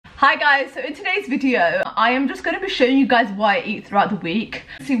Hi guys, so in today's video I am just going to be showing you guys what I eat throughout the week.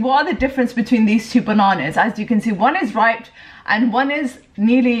 See what are the difference between these two bananas. As you can see, one is ripe and one is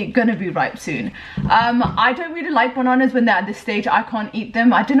nearly gonna be ripe soon. I don't really like bananas when they're at this stage. I can't eat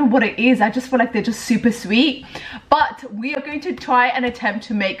them. I don't know what it is. I just feel like they're just super sweet. But we are going to try and attempt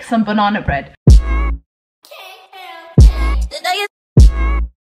to make some banana bread.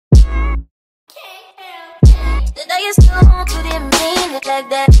 I assume you didn't mean it like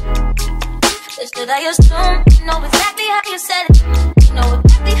that. Should I assume you know exactly how you said it? You know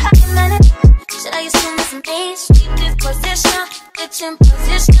exactly how you meant it. Should I assume it's me? Sweep this position, bitch in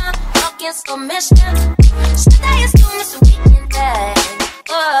position, fucking submission. Should I assume it's a weekend thing?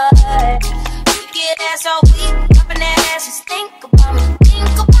 You get ass all week, dropping that ass, just think about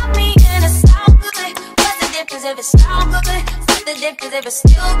me, and it's all good. What's the difference if it's all good? What's the difference if it's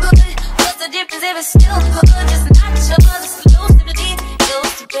still good? What's the difference if it's still good? It's not yours, exclusivity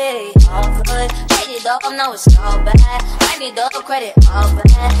used to be all good. Hate it all, no it's all bad. I need all credit, all bad.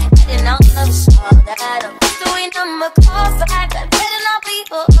 I didn't know it's all that. I'm doing I'm a call back. I better not be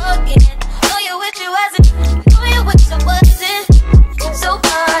again. Know you wish you wasn't, know you wish I wasn't. So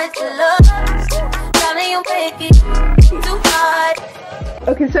hard to love, darling, you make it too hard.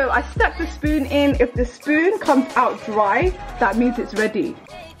 Okay, so I stuck the spoon in. If the spoon comes out dry, that means it's ready.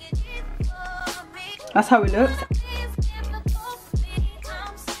 That's how it looks.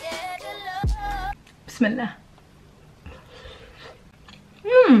 Bismillah.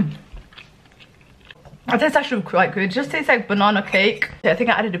 I think it's actually quite good. It just tastes like banana cake. I think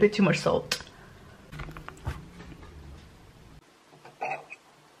I added a bit too much salt.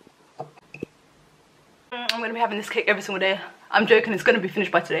 I'm gonna be having this cake every single day. I'm joking, it's gonna be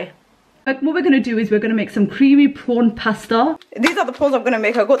finished by today. Like, what we're gonna do is we're gonna make some creamy prawn pasta. These are the prawns I'm gonna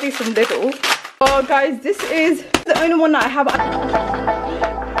make. I got these from Lidl. Oh guys, this is the only one that I have.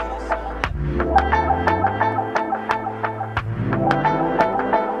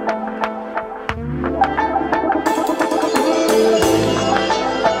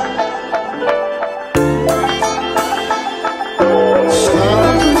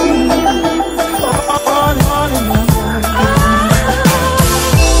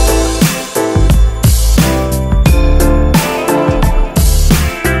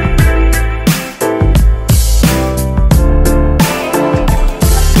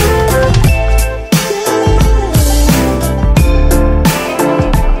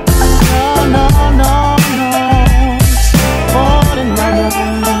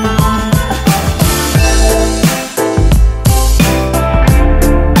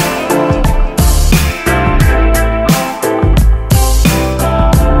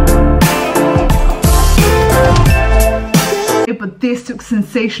 But this looks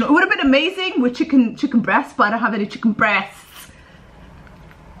sensational. It would have been amazing with chicken breasts, but I don't have any chicken breasts.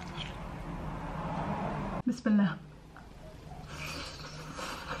 Bismillah.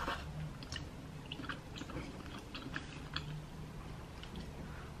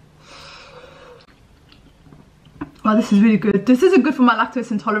 Oh, this is really good. This isn't good for my lactose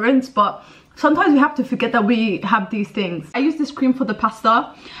intolerance, but sometimes we have to forget that we have these things. I use this cream for the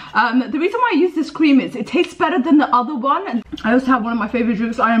pasta. The reason why I use this cream is it tastes better than the other one. And I also have one of my favorite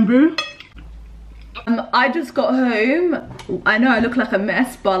drinks, Iron Brew. I just got home. I know I look like a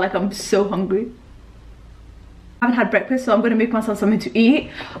mess, but like I'm so hungry. I haven't had breakfast, so I'm gonna make myself something to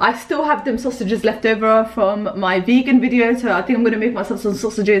eat. I still have them sausages left over from my vegan video, so I think I'm gonna make myself some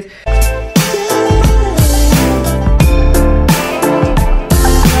sausages.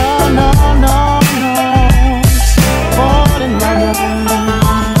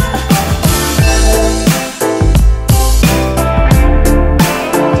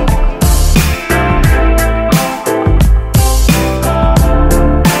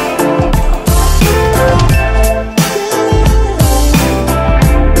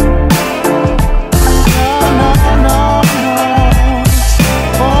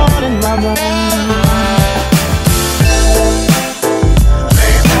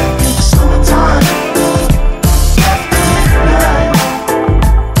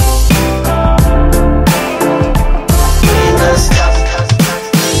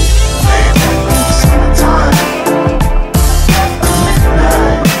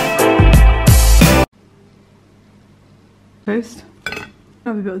 Toast.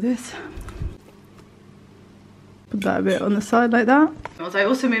 Have a bit of this. Put that a bit on the side like that. I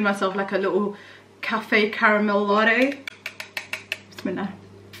also made myself like a little cafe caramel latte. Bismillah.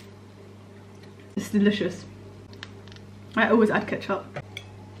 It's delicious. I always add ketchup.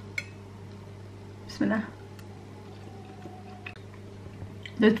 Bismillah.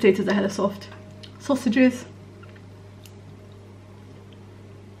 Those potatoes are hella soft. Sausages.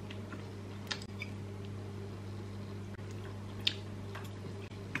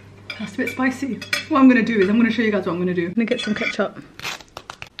 That's a bit spicy. What I'm gonna do is I'm gonna show you guys what I'm gonna do. I'm gonna get some ketchup.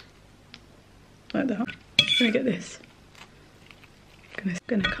 Like that. I'm gonna get this. I'm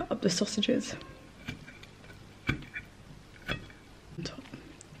gonna cut up the sausages. On top.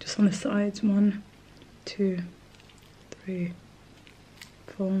 Just on the sides. 1, 2, 3,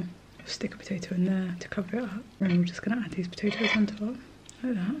 4. Stick a potato in there to cover it up. And we're just gonna add these potatoes on top.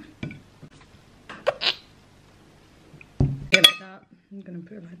 Like that. Yeah, like that. I'm gonna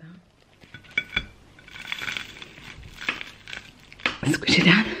put it like that. Squish it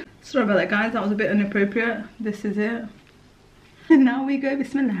down. Sorry about that, guys, that was a bit inappropriate. This is it. And now we go,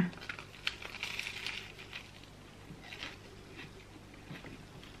 bismillah.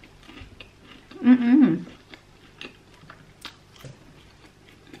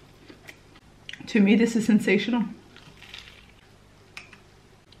 To me, this is sensational.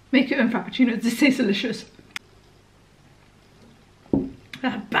 Make your own frappuccinos. This tastes delicious.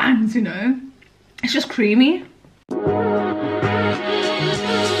 That bangs, you know. It's just creamy.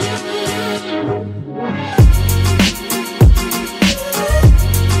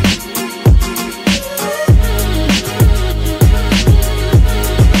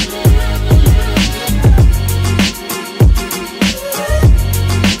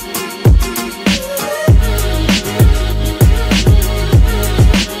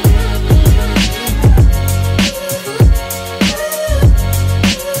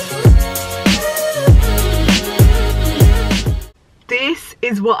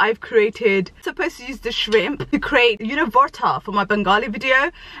 Is what I've created. I'm supposed to use the shrimp to create, you know, vorta for my Bengali video,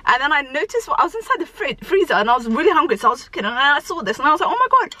 and then I noticed I was inside the freezer and I was really hungry, so I was looking and then I saw this and I was like, oh my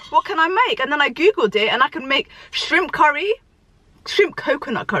god, what can I make? And then I googled it and I can make shrimp curry, shrimp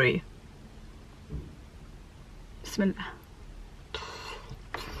coconut curry. Bismillah.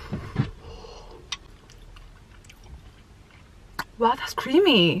 Wow, that's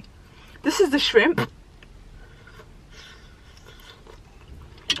creamy. This is the shrimp.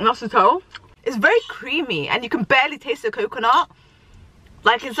 That's the toe. It's very creamy and you can barely taste the coconut.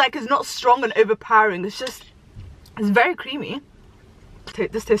 It's not strong and overpowering. It's very creamy.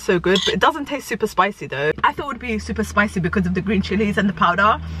 This tastes so good, but it doesn't taste super spicy though. I thought it would be super spicy because of the green chilies and the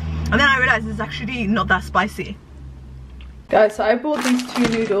powder, and then I realized it's actually not that spicy. Guys, so I bought these 2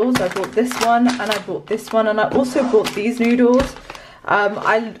 noodles. I bought this one and I bought this one, and I also bought these noodles.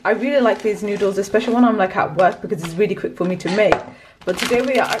 I really like these noodles, especially when I'm like at work, because it's really quick for me to make. But today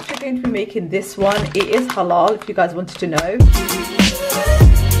we are actually going to be making this one. It is halal, if you guys wanted to know.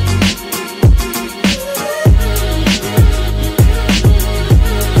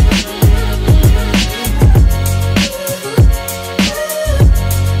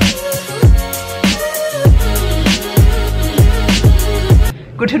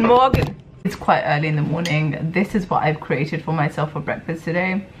 Guten Morgen. It's quite early in the morning. This is what I've created for myself for breakfast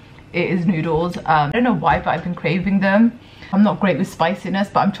today. It is noodles. I don't know why, but I've been craving them. I'm not great with spiciness,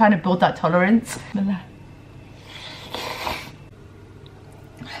 but I'm trying to build that tolerance.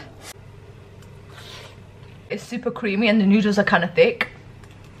 It's super creamy and the noodles are kind of thick.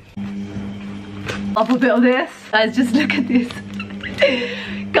 Up a bit of this. Guys, just look at this.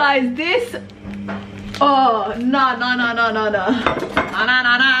 Guys, this... Oh, no.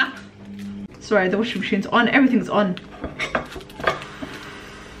 Sorry, the washing machine's on. Everything's on.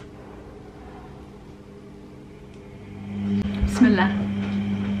 Bismillah.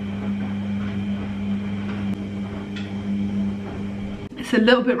 It's a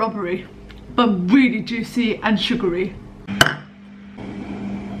little bit rubbery, but really juicy and sugary.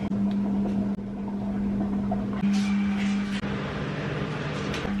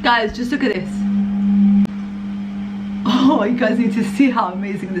 Guys, just look at this. Oh, you guys need to see how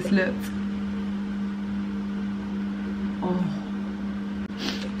amazing this looks. Oh,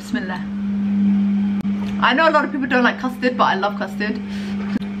 Bismillah. I know a lot of people don't like custard, but I love custard.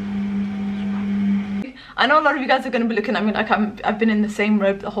 I know a lot of you guys are going to be looking at me like I've been in the same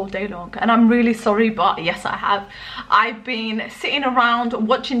robe the whole day long, and I'm really sorry, but yes, I have. I've been sitting around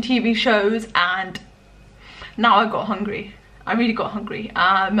watching TV shows and now I got hungry. I really got hungry,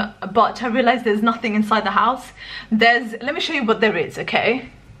 but I realized there's nothing inside the house. Let me show you what there is, okay?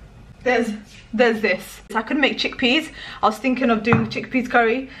 There's this. I could make chickpeas. I was thinking of doing chickpeas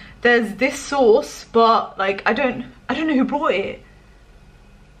curry. There's this sauce, but like I don't know who brought it.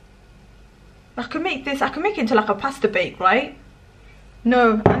 I could make this. I could make it into like a pasta bake, right?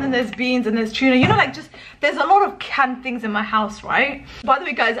 No. And then there's beans and there's tuna. You know, like just there's a lot of canned things in my house, right? By the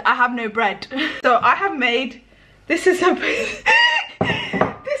way, guys, I have no bread, so I have made. This is supposed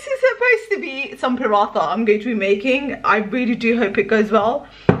to be some paratha I'm going to be making. I really do hope it goes well.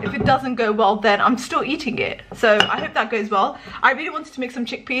 If it doesn't go well, then I'm still eating it. So I hope that goes well. I really wanted to make some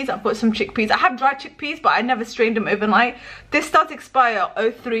chickpeas. I've got some chickpeas. I have dried chickpeas, but I never strained them overnight. This does expire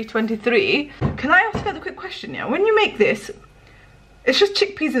 03/23. Can I ask you a quick question? Yeah, when you make this, it's just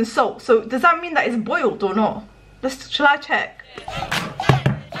chickpeas and salt. So does that mean that it's boiled or not? Shall I check?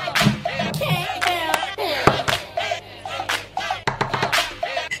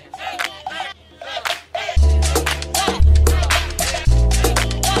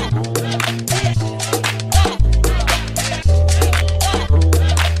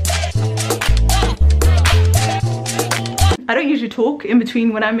 I don't usually talk in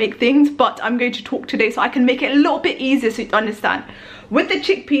between when I make things, but I'm going to talk today so I can make it a little bit easier so you understand. With the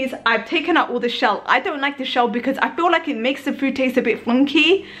chickpeas, I've taken out all the shell. I don't like the shell because I feel like it makes the food taste a bit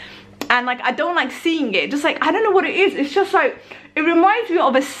funky, and like I don't like seeing it. Just like, I don't know what it is. It's just like, it reminds me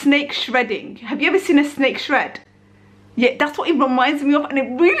of a snake shredding. Have you ever seen a snake shred? Yeah, that's what it reminds me of, and it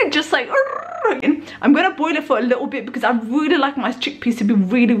really just like, I'm gonna boil it for a little bit because I really like my chickpeas to be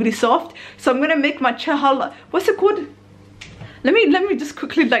really soft. So I'm gonna make my chahala, what's it called? Let me just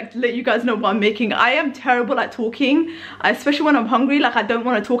quickly like let you guys know what I'm making. I am terrible at talking, especially when I'm hungry. Like, I don't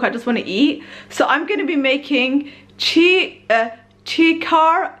want to talk, I just want to eat. So I'm going to be making chikar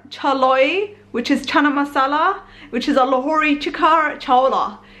chaloi, which is chana masala, which is a Lahori chikar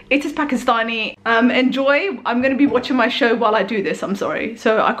chawla. It is Pakistani. Enjoy. I'm going to be watching my show while I do this. I'm sorry.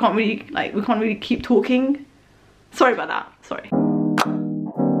 So I can't really, like, we can't really keep talking. Sorry about that. Sorry.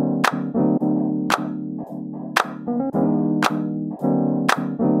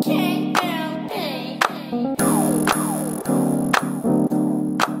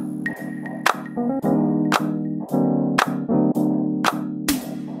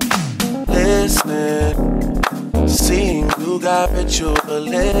 Seeing you got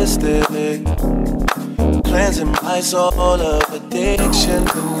ritualistic, cleansing my soul of addiction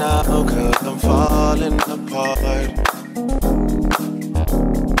for now, cause I'm falling apart.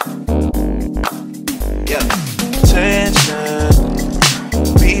 Yeah, tension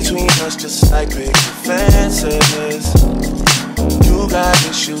between us just like big fences. You got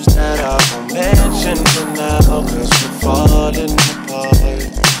issues that I won't mention for now, cause we're falling apart.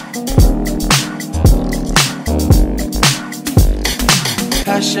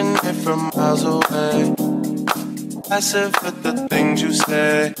 Passionate from miles away, passive with the things you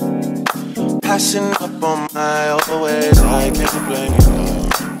say, passing up on my old ways. I can't blame you,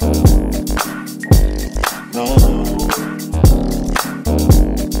 no.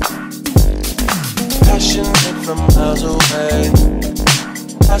 Passionate from miles away,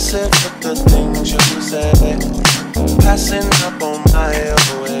 passive with the things you say, passing up on my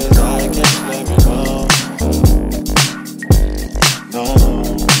old ways. I can't blame you, no.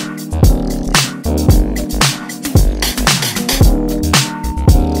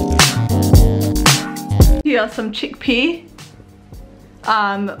 Here are some chickpea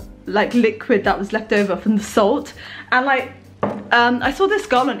like liquid that was left over from the salt, and like I saw this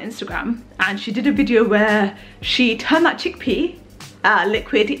girl on Instagram and she did a video where she turned that chickpea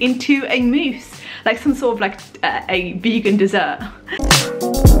liquid into a mousse, like some sort of like a vegan dessert.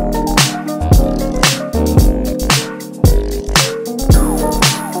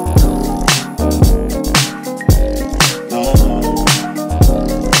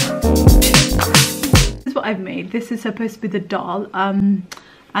 I've made. This is supposed to be the dal, and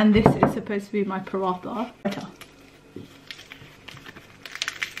this is supposed to be my paratha.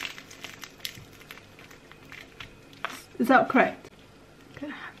 Is that correct? I'm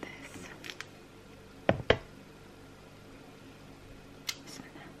gonna have this.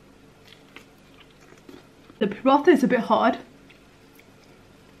 The paratha is a bit hard,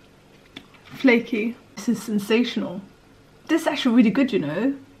 flaky. This is sensational. This is actually really good, you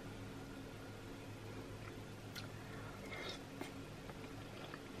know.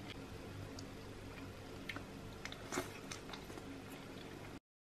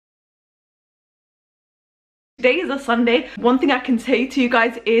 Today is a Sunday. One thing I can say to you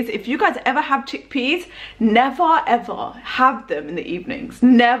guys is, if you guys ever have chickpeas, never ever have them in the evenings.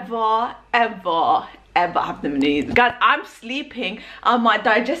 Never ever have them in the evenings. Guys, I'm sleeping and my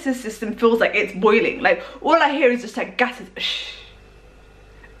digestive system feels like it's boiling. Like, all I hear is just like gases.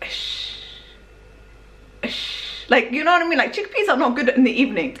 Like, you know what I mean? Like, chickpeas are not good in the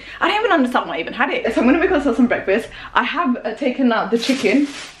evening. I don't even understand why I even had it. So I'm gonna make myself some breakfast. I have taken out the chicken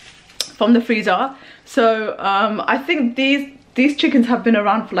from the freezer. So I think these chickens have been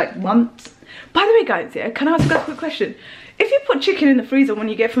around for like months. By the way, guys, yeah, can I ask you guys a quick question? If you put chicken in the freezer when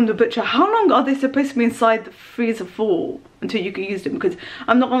you get from the butcher, how long are they supposed to be inside the freezer for until you can use them? Because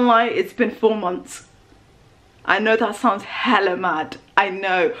I'm not gonna lie, it's been 4 months. I know that sounds hella mad, I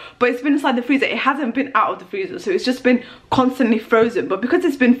know, but it's been inside the freezer. It hasn't been out of the freezer, so it's just been constantly frozen. But because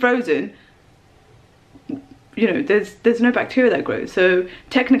it's been frozen, you know, there's no bacteria that grows, so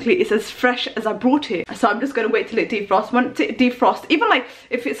technically it's as fresh as I brought it. So I'm just gonna wait till it defrosts. Once it defrosts, even like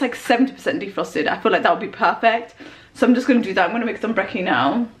if it's like 70% defrosted, I feel like that would be perfect. So I'm just gonna do that. I'm gonna make some brekkie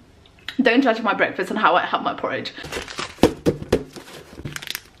now. Don't judge my breakfast and how I have my porridge.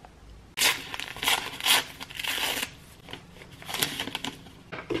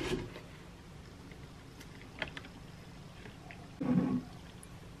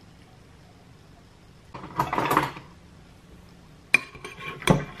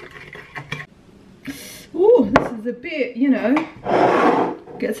 Ooh, this is a bit, you know,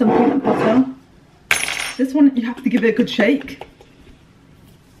 get some peanut butter. This one, you have to give it a good shake.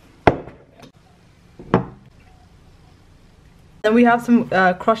 Then we have some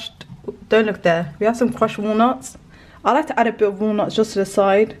crushed, don't look there, we have some crushed walnuts. I like to add a bit of walnuts just to the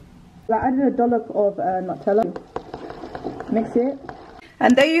side. I added a dollop of Nutella. Mix it.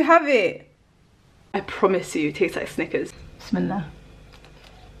 And there you have it. I promise you, it tastes like Snickers. Bismillah.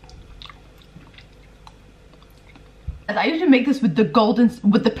 I usually make this with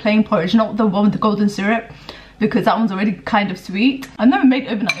the plain porridge, not the one with the golden syrup, because that one's already kind of sweet. I've never made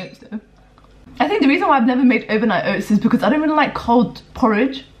overnight oats though. I think the reason why I've never made overnight oats is because I don't really like cold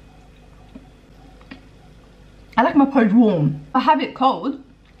porridge. I like my porridge warm. If I have it cold,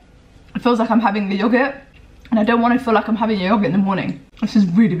 it feels like I'm having the yogurt, and I don't want to feel like I'm having a yogurt in the morning. This is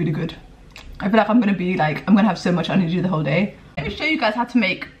really, really good. I feel like I'm gonna have so much energy the whole day. Let me show you guys how to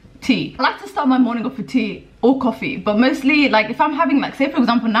make tea. I like to start my morning off with tea or coffee, but mostly like if I'm having, like, say for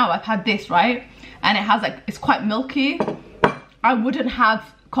example now I've had this, right, and it has like, it's quite milky, I wouldn't have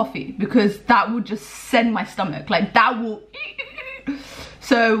coffee because that would just send my stomach, like that will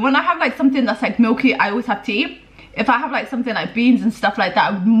so when I have like something that's like milky, I always have tea. If I have like something like beans and stuff like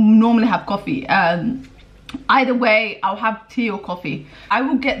that, I would normally have coffee. Either way, I'll have tea or coffee. I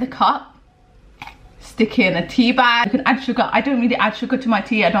will get the cup, stick it in a tea bag. You can add sugar. I don't really add sugar to my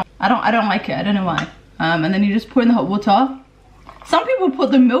tea. I don't like it. I don't know why. And then you just pour in the hot water. Some people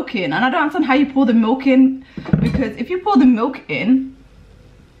put the milk in, and I don't understand how you pour the milk in, because if you pour the milk in,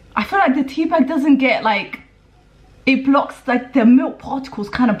 I feel like the tea bag doesn't get like, it blocks, like the milk particles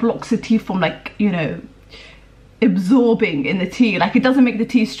kind of blocks the tea from, like, you know, absorbing in the tea. Like it doesn't make the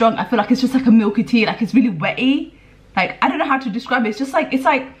tea strong. I feel like it's just like a milky tea, like it's really wetty. Like I don't know how to describe it. It's just like, it's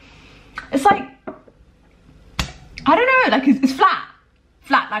like I don't know, like it's flat.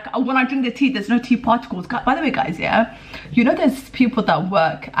 Like when I drink the tea, there's no tea particles. By the way guys, yeah, you know there's people that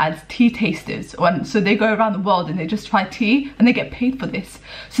work as tea tasters, so they go around the world and they just try tea, and they get paid for this.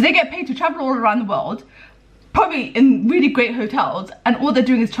 So they get paid to travel all around the world, probably in really great hotels, and all they're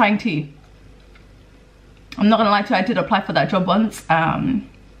doing is trying tea. I'm not gonna lie to you, I did apply for that job once. They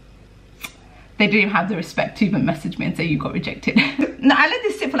didn't even have the respect to even message me and say you got rejected. Now I let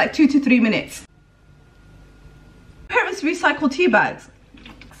this sit for like 2 to 3 minutes. Parents recycle tea bags.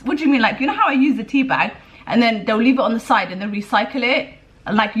 What do you mean? Like, you know how I use the tea bag and then they'll leave it on the side and then recycle it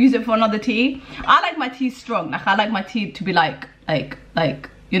and like use it for another tea? I like my tea strong. Like I like my tea to be like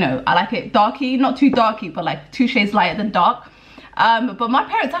you know, I like it darky, not too darky, but like 2 shades lighter than dark. But my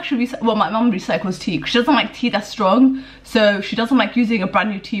parents actually well, my mum recycles tea because she doesn't like tea that's strong, so she doesn't like using a brand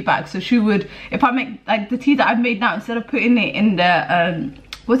new tea bag. So she would, if I make like the tea that I've made now, instead of putting it in the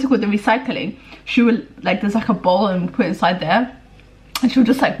what's it called, the recycling, she would, like, there's like a bowl and put it inside there, and she'll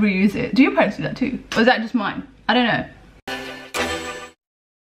just like reuse it. Do your parents do that too, or is that just mine? I don't know.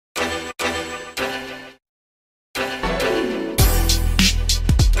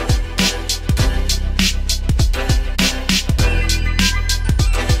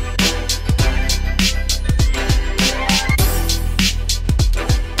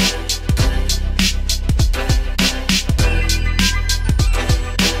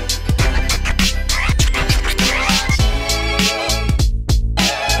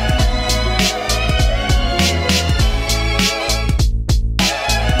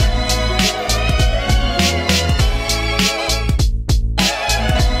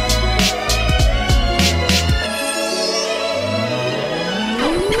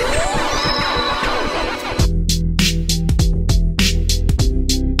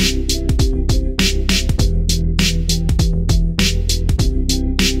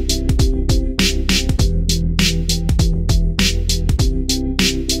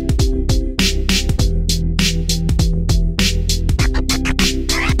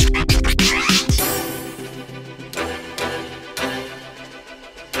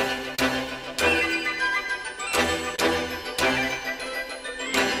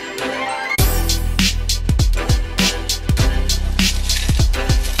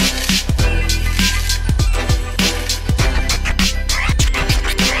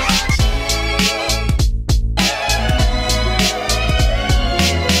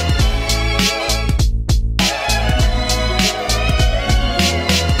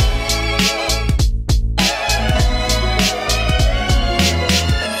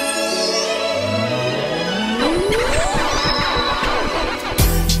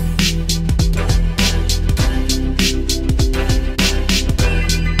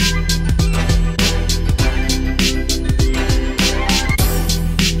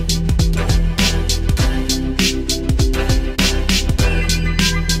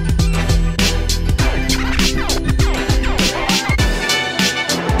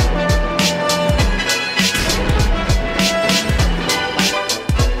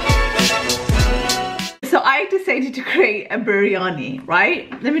 create a biryani,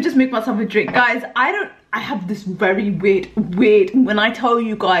 right? Let me just make myself a drink. Guys, I have this very weird, when I tell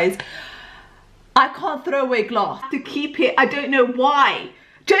you guys, I can't throw away glass. To keep it, I don't know why.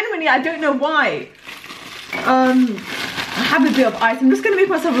 Genuinely, I don't know why. I have a bit of ice. I'm just gonna make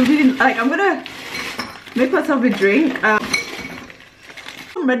myself a really, like, I'm gonna make myself a drink.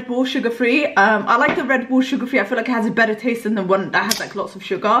 Red Bull sugar free. I like the Red Bull sugar free. I feel like it has a better taste than the one that has like lots of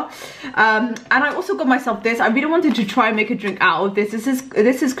sugar. And I also got myself this. I really wanted to try and make a drink out of this.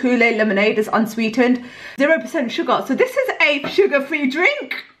 This is Kool-Aid lemonade. It's unsweetened, 0% sugar. So this is a sugar free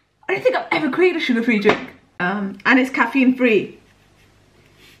drink. I don't think I've ever created a sugar free drink. And it's caffeine free.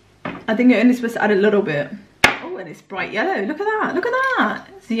 I think you're only supposed to add a little bit. Oh, and it's bright yellow. Look at that. Look at that.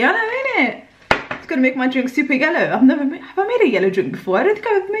 It's yellow, ain't it? It's gonna make my drink super yellow. Have I made a yellow drink before? I don't think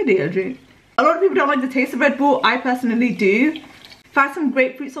I've ever made a yellow drink. A lot of people don't like the taste of Red Bull. I personally do. If I had some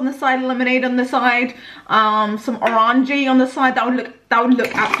grapefruits on the side, lemonade on the side, some orangey on the side, that would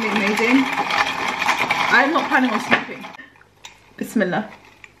look absolutely amazing. I'm not planning on smoking. Bismillah.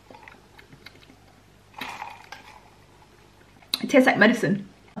 It tastes like medicine.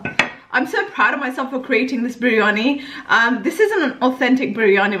 I'm so proud of myself for creating this biryani. This isn't an authentic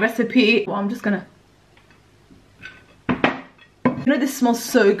biryani recipe. Well, I'm just gonna... You know, this smells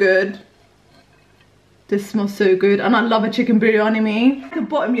so good. This smells so good. And I love a chicken biryani, me. The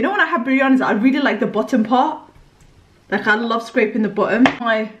bottom, you know when I have biryanis, I really like the bottom part. Like, I love scraping the bottom.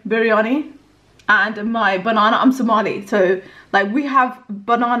 My biryani and my banana. I'm Somali, so like we have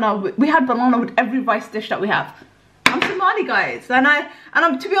banana. We had banana with every rice dish that we have. I'm Somali, guys, and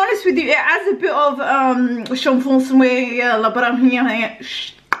I'm to be honest with you, it adds a bit of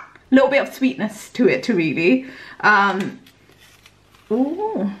little bit of sweetness to it, to really.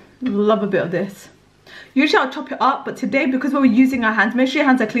 Oh, love a bit of this. Usually I'll chop it up, but today, because we're using our hands, make sure your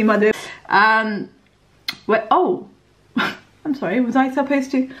hands are clean, by the way. Wait, oh, I'm sorry, was I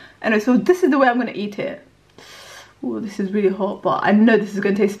supposed to? Anyway, so this is the way I'm gonna eat it. Oh, this is really hot, but I know this is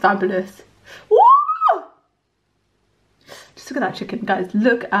gonna taste fabulous. Woo! Just look at that chicken, guys.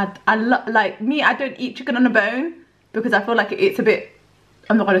 Look at, like me, I don't eat chicken on a bone because I feel like it's a bit,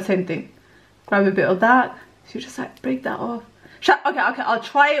 I'm not gonna say anything. Grab a bit of that. So you just like break that off. Okay, I'll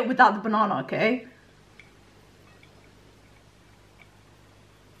try it without the banana, okay?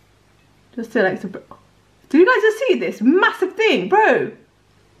 Just to like, do you guys just see this massive thing, bro?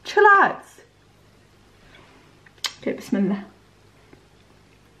 Chillax. Okay, bismillah.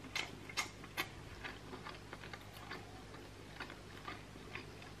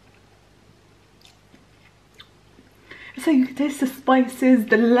 So you can taste the spices,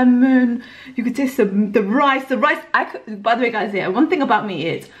 the lemon, you can taste the rice. The rice, by the way, guys, yeah, one thing about me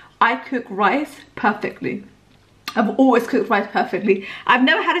is I cook rice perfectly. I've always cooked rice perfectly. I've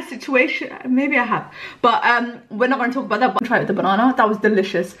never had a situation, maybe I have, but we're not going to talk about that. But try it with the banana. That was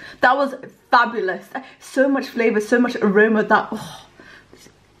delicious. That was fabulous. So much flavor, so much aroma. That, oh.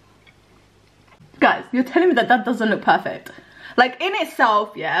 Guys, you're telling me that doesn't look perfect? Like, in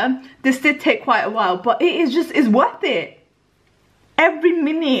itself, yeah, this did take quite a while, but it is just, it's worth it. Every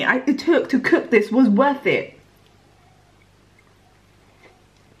minute it took to cook this was worth it.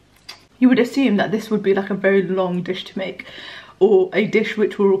 You would assume that this would be like a very long dish to make, or a dish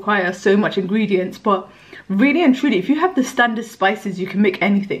which will require so much ingredients, but really and truly, if you have the standard spices, you can make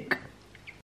anything.